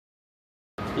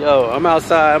Yo, I'm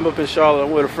outside. I'm up in Charlotte.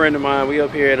 I'm with a friend of mine. We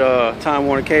up here at Time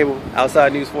Warner Cable,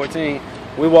 outside News 14.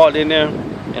 We walked in there,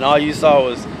 and all you saw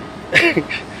was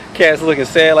cats looking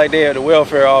sad like they at the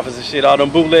welfare office and shit. All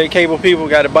them bootleg cable people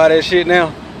got to buy that shit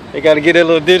now. They got to get their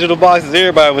little digital boxes.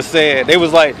 Everybody was sad. They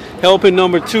was like helping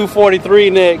number 243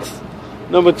 next.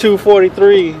 Number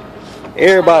 243.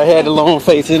 Everybody had the long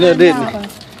face in there, didn't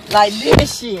they? Like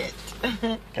this shit.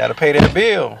 Gotta pay their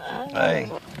bill. Hey.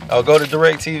 Oh, go to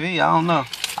DirecTV. I don't know.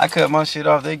 I cut my shit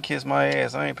off. They can kiss my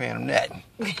ass. I ain't paying them nothing.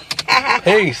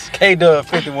 Peace. K-Dub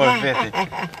 5150.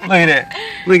 Look at that.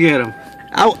 Look at him.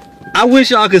 I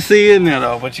wish y'all could see in there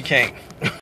though, but you can't.